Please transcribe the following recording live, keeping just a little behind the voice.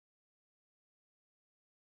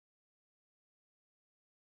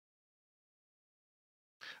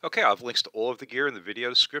Okay, I'll have links to all of the gear in the video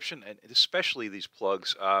description, and especially these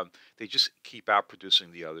plugs. They just keep out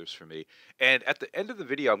producing the others for me. And at the end of the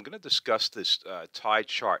video, I'm going to discuss this tide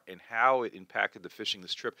chart and how it impacted the fishing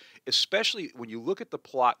this trip, especially when you look at the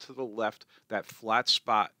plot to the left, that flat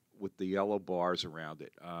spot with the yellow bars around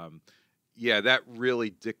it. Yeah, that really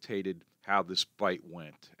dictated how this bite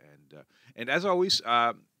went. And as always,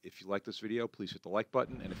 if you like this video, please hit the like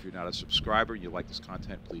button. And if you're not a subscriber and you like this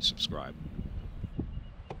content, please subscribe.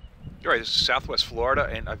 All right, this is Southwest Florida,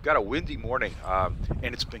 and I've got a windy morning,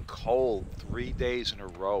 and it's been cold 3 days in a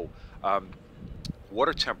row.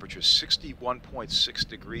 Water temperature 61.6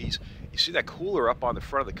 degrees. You see that cooler up on the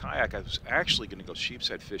front of the kayak. I was actually going to go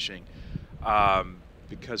sheepshead fishing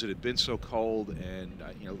because it had been so cold, and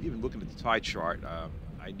even looking at the tide chart,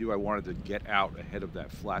 I knew I wanted to get out ahead of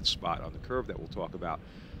that flat spot on the curve that we'll talk about.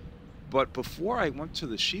 But before I went to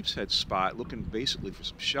the sheepshead spot, looking basically for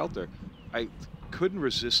some shelter, I couldn't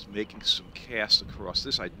resist making some casts across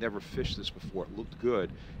this. I'd never fished this before. It looked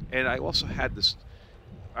good. And I also had this,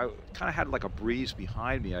 I kind of had like a breeze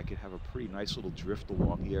behind me. I could have a pretty nice little drift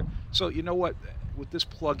along here. So you know what? With this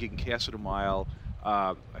plug, you can cast it a mile.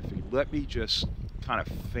 I figured, let me just kind of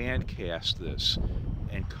fan cast this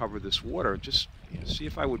and cover this water and just see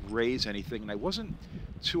if I would raise anything. And I wasn't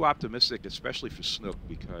too optimistic, especially for snook,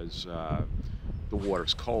 because the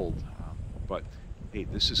water's cold. But hey,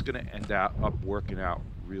 this is going to end up working out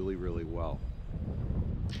really, really well.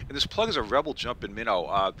 And this plug is a Rebel jumping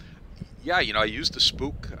minnow. Yeah, I used the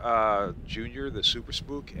Spook Junior, the Super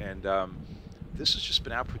Spook, and this has just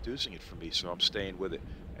been out producing it for me, so I'm staying with it.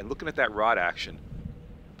 And looking at that rod action,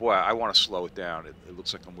 boy, I want to slow it down. It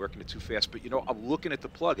looks like I'm working it too fast, but I'm looking at the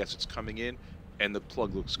plug as it's coming in, and the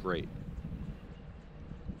plug looks great.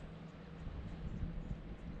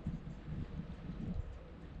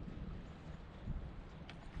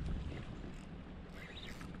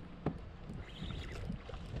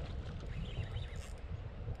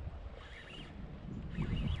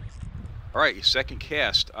 All right, your second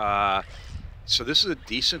cast. So this is a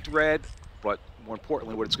decent red, but more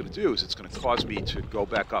importantly, what it's going to do is it's going to cause me to go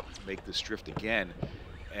back up and make this drift again.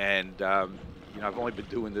 And, I've only been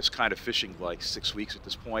doing this kind of fishing like 6 weeks at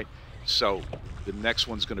this point. So the next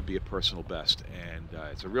one's going to be a personal best. And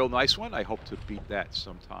it's a real nice one. I hope to beat that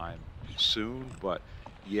sometime soon. But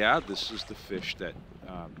yeah, this is the fish that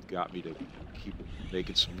got me to keep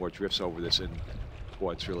making some more drifts over this. And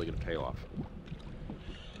boy, it's really going to pay off.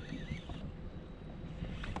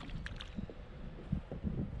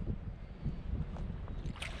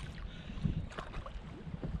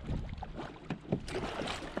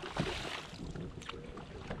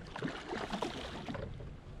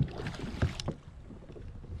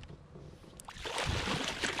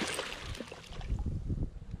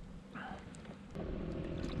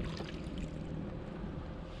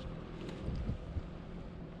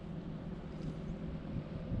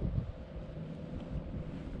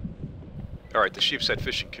 All right, the sheepshead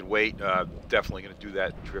fishing can wait. Definitely going to do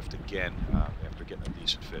that drift again after getting a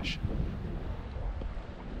decent fish.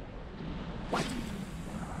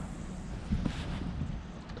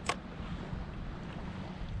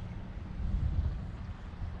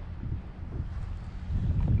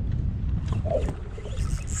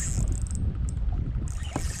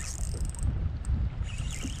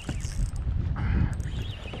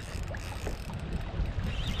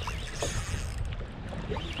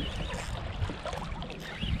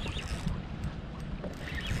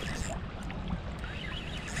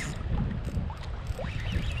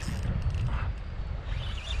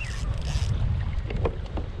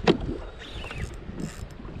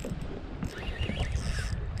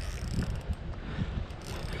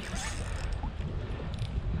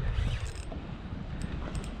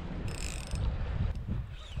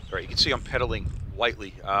 All right, you can see I'm pedaling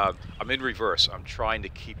lightly. I'm in reverse. I'm trying to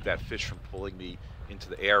keep that fish from pulling me into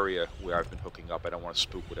the area where I've been hooking up. I don't want to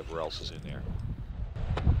spook whatever else is in there.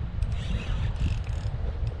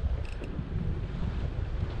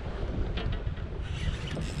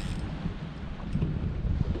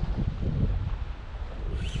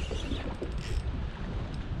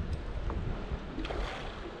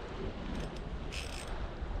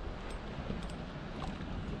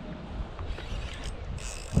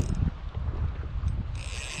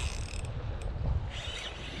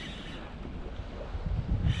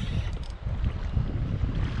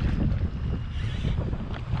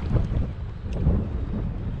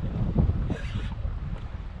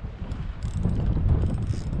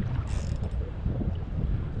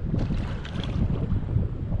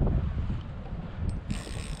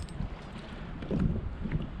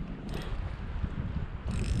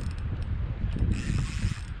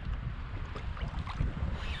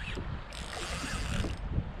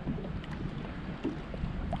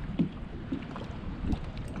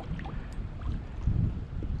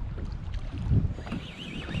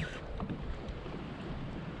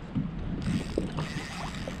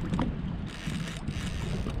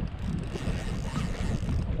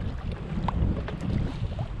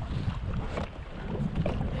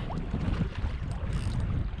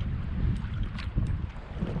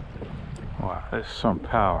 There's some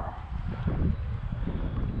power.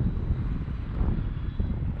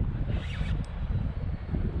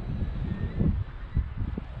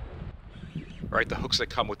 All right, the hooks that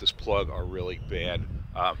come with this plug are really bad.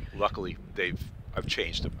 Luckily, I've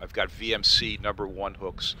changed them. I've got VMC #1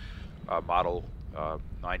 hooks, model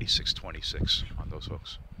 9626 on those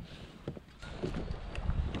hooks.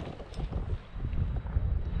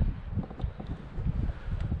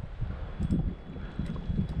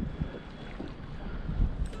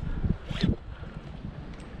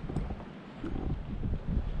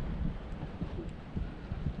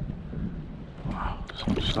 Wow,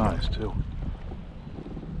 some size too.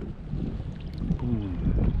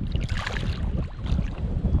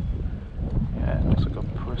 Yeah, it looks like a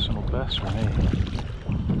personal best for me.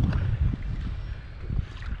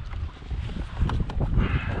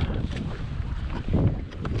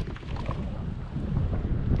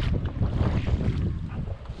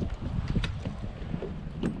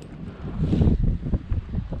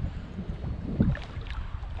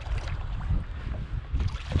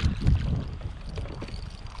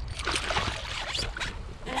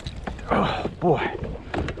 Oh boy.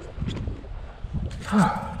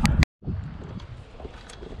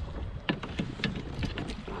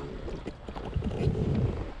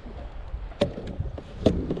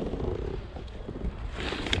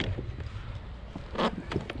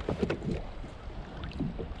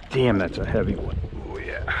 Damn, that's a heavy one. Oh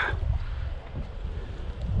yeah.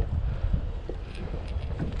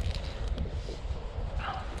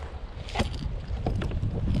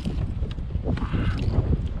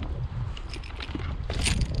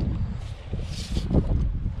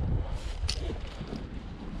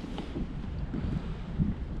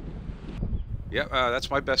 Yeah, that's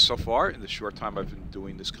my best so far in the short time I've been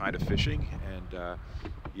doing this kind of fishing. And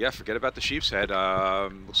yeah, forget about the sheep's head.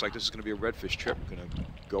 Looks like this is going to be a redfish trip. I'm going to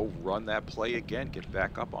go run that play again, get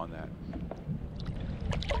back up on that.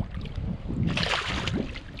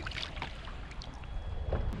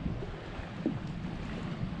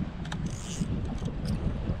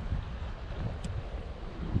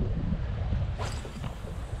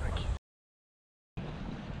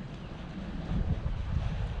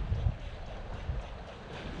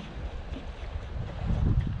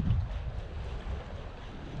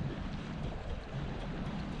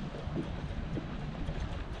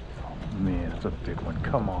 Man, that's a big one.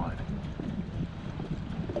 Come on.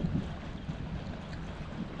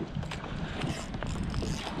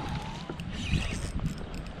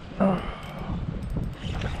 Oh.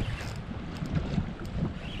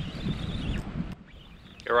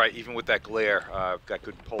 All right, even with that glare, I've got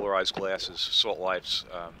good polarized glasses, salt lifes.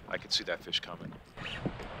 I can see that fish coming.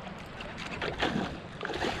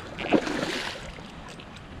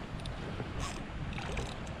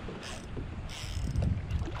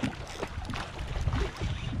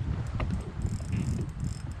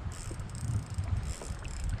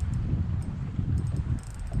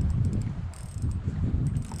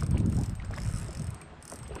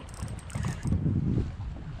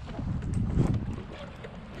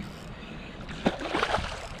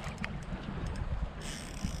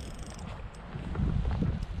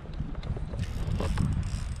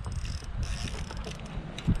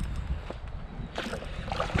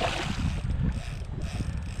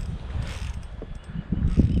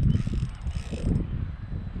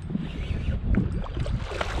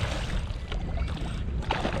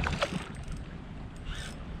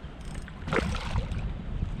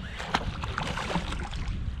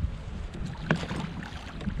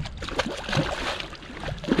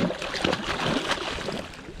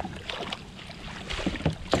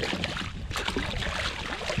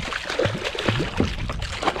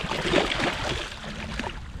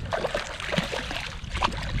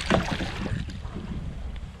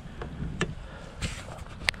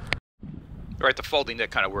 All right, the folding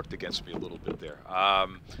net kind of worked against me a little bit there. I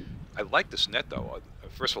like this net though.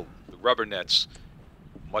 First of all, the rubber net's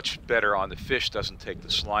much better on the fish, doesn't take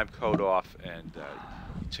the slime coat off, and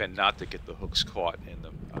you tend not to get the hooks caught in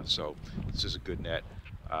them. So this is a good net.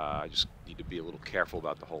 I just need to be a little careful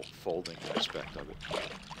about the whole folding aspect of it.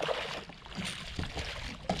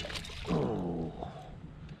 Oh.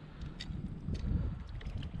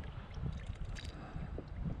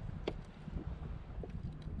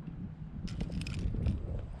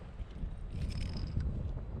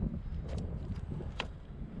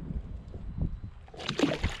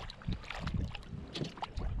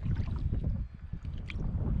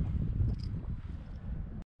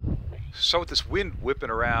 So with this wind whipping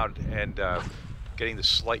around and getting the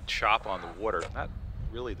slight chop on the water, not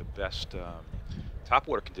really the best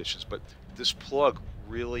topwater conditions, but this plug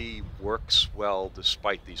really works well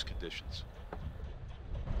despite these conditions.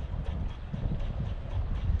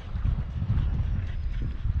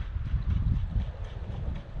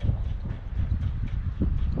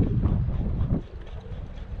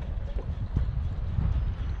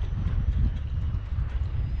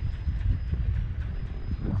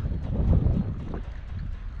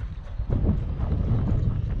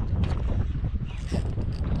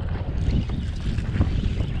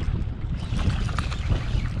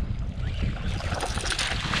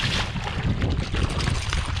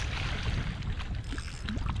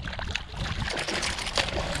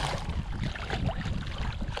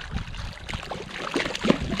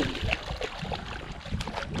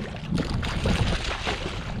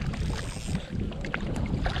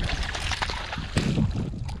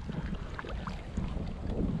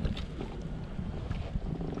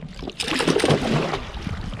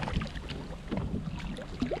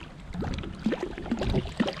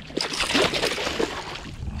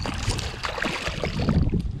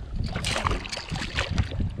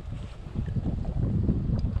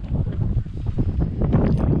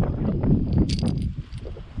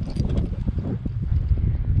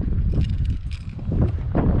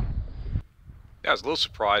 I was a little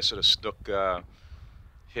surprised that a snook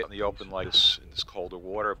hit in the open like this in this colder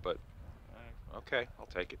water, but okay, I'll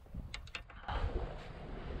take it.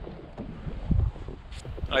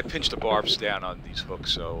 I pinched the barbs down on these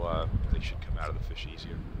hooks, so they should come out of the fish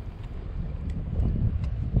easier.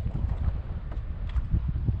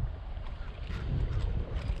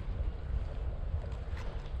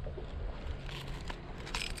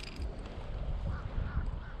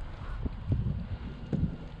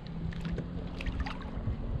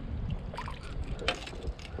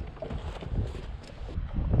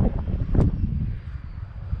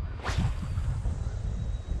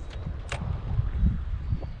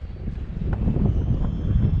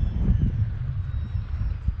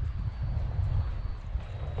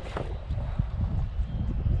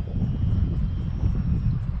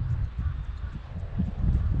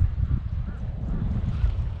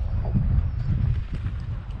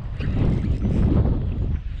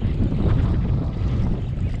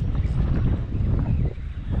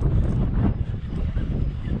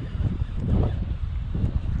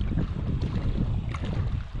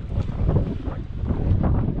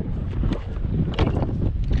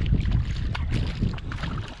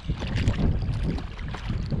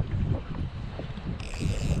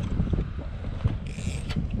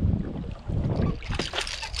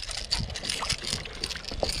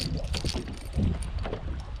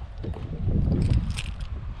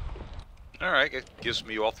 All right, it gives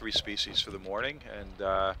me all three species for the morning, and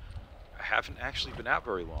I haven't actually been out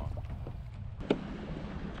very long.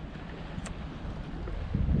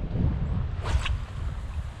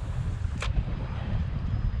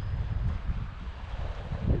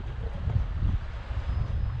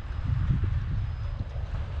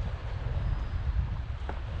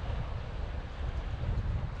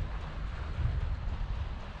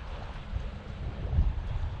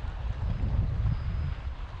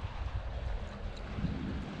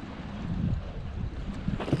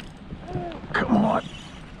 Come on.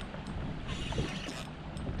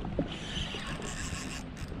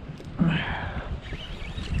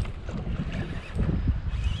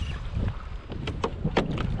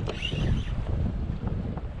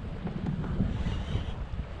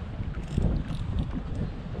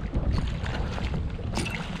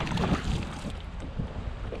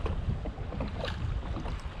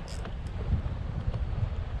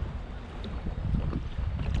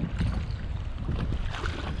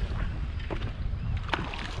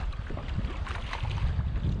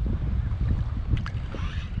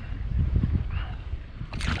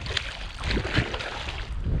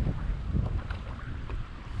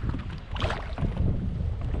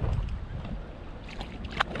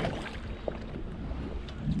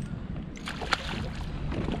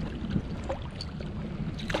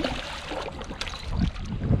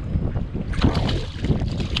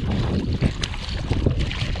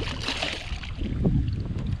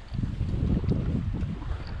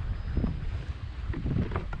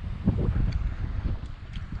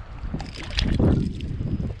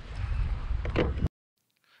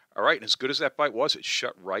 All right, and as good as that bite was, it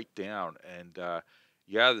shut right down. And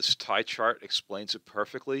yeah, this tie chart explains it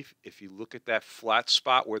perfectly. If you look at that flat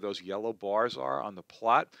spot where those yellow bars are on the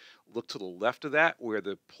plot, look to the left of that where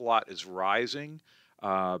the plot is rising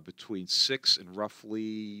between 6 and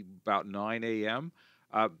roughly about 9 a.m.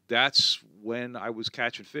 That's when I was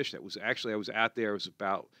catching fish. That was actually, I was out there, it was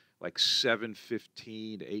about like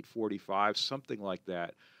 7:15 to 8:45, something like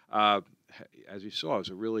that. Uh, as you saw, it was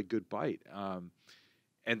a really good bite.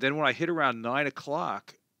 And then when I hit around 9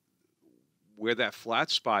 o'clock, where that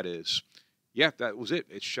flat spot is, yeah, that was it.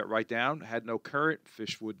 It shut right down, had no current,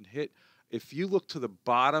 fish wouldn't hit. If you look to the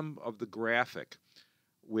bottom of the graphic,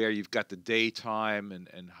 where you've got the daytime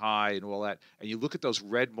and high and all that, and you look at those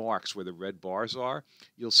red marks where the red bars are,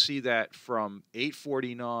 you'll see that from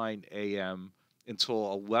 8:49 a.m.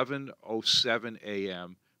 until 11:07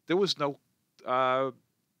 a.m., there was no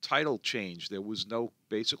tidal change. There was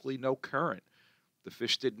basically no current. The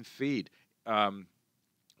fish didn't feed.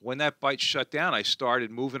 When that bite shut down, I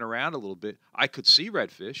started moving around a little bit. I could see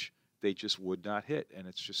redfish. They just would not hit, and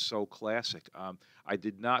it's just so classic. I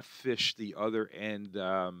did not fish the other end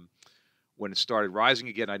when it started rising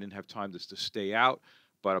again. I didn't have time to stay out,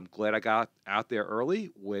 but I'm glad I got out there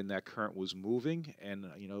early when that current was moving. And,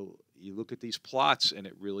 you look at these plots, and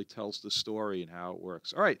it really tells the story and how it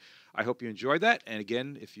works. All right, I hope you enjoyed that. And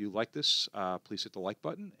again, if you like this, please hit the like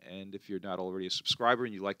button. And if you're not already a subscriber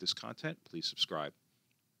and you like this content, please subscribe.